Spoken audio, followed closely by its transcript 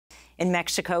In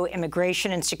Mexico,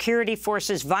 immigration and security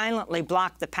forces violently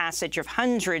blocked the passage of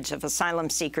hundreds of asylum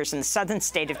seekers in the southern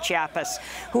state of Chiapas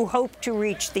who hoped to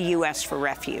reach the U.S. for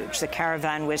refuge. The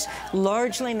caravan was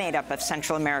largely made up of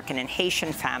Central American and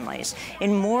Haitian families.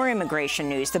 In more immigration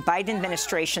news, the Biden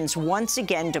administration's once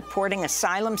again deporting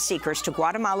asylum seekers to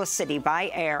Guatemala City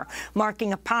by air,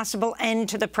 marking a possible end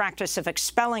to the practice of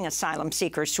expelling asylum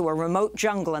seekers to a remote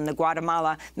jungle in the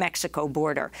Guatemala-Mexico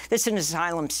border. This is an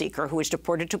asylum seeker who was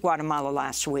deported to Guatemala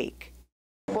last week.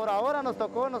 Por ahora nos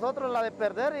tocó nosotros la de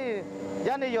perder y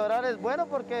ya ni llorar es bueno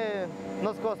porque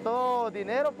nos costó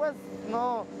dinero, pues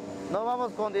no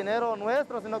vamos con dinero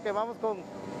nuestro, sino que vamos con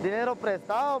dinero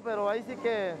prestado, pero ahí sí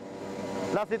que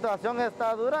la situación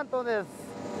está dura, entonces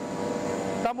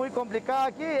está muy complicada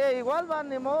aquí. Igual,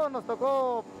 ni modo, nos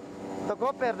tocó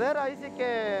perder, ahí sí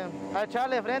que a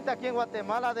echarle frente aquí en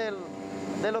Guatemala de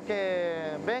lo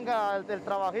que venga, del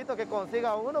trabajito que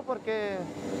consiga uno, porque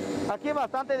aquí es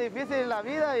bastante difícil la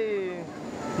vida y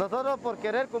nosotros por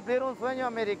querer cumplir un sueño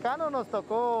americano nos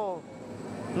tocó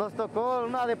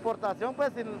una deportación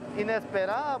pues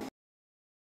inesperada.